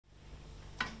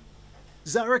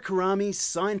Zara Karami's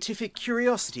scientific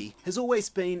curiosity has always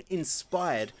been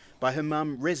inspired by her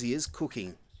mum Rezia's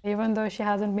cooking. Even though she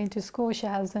hasn't been to school, she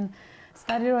hasn't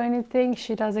studied or anything,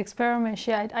 she does experiments.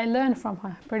 I learn from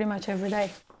her pretty much every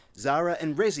day. Zara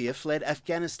and Rezia fled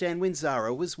Afghanistan when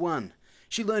Zara was 1.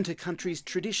 She learned her country's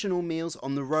traditional meals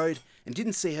on the road and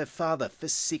didn't see her father for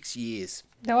 6 years.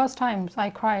 There was times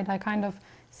I cried. I kind of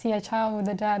see a child with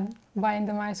a dad buying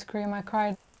them ice cream. I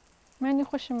cried.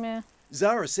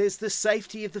 Zara says the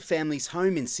safety of the family's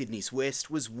home in Sydney's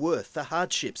West was worth the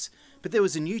hardships, but there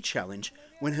was a new challenge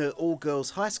when her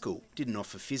all-girls high school didn't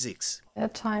offer physics.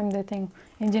 At the time they think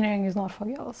engineering is not for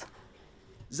girls.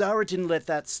 Zara didn't let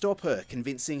that stop her,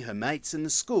 convincing her mates and the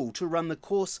school to run the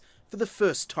course for the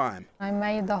first time. I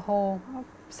made the whole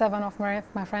 7 of my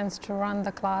friends to run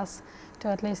the class to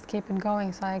at least keep it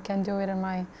going so I can do it in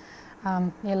my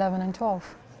 11 and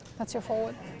 12. That's your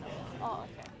forward. Oh,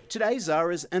 okay. Today,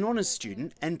 Zara's an honours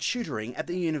student and tutoring at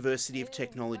the University of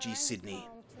Technology, Sydney.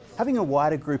 Having a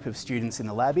wider group of students in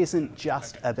the lab isn't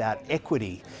just about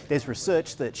equity. There's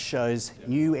research that shows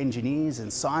new engineers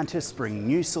and scientists bring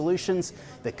new solutions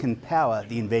that can power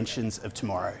the inventions of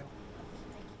tomorrow.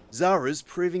 Zara's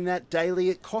proving that daily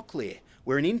at Cochlear,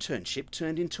 where an internship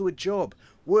turned into a job,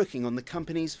 working on the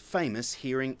company's famous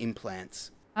hearing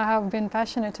implants. I have been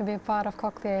passionate to be a part of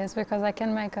Cochlear because I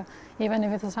can make even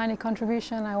if it's a tiny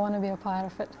contribution, I want to be a part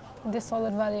of it. This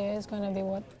solid value is going to be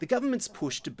what. The government's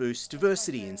push to boost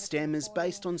diversity in STEM is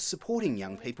based on supporting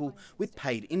young people with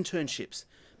paid internships.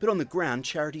 But on the ground,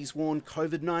 charities warn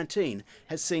COVID-19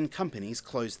 has seen companies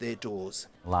close their doors.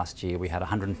 Last year we had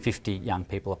 150 young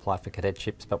people apply for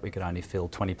cadetships, but we could only fill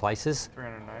 20 places.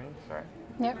 390, sorry.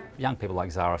 Yep. Young people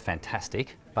like Zara are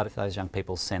fantastic, but if those young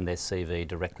people send their CV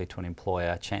directly to an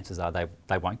employer, chances are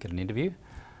they won't get an interview.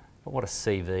 But what a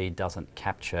CV doesn't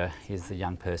capture is the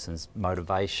young person's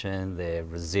motivation, their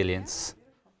resilience.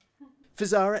 For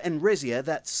Zara and Rezia,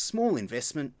 that small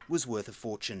investment was worth a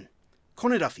fortune.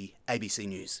 Connor Duffy, ABC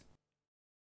News.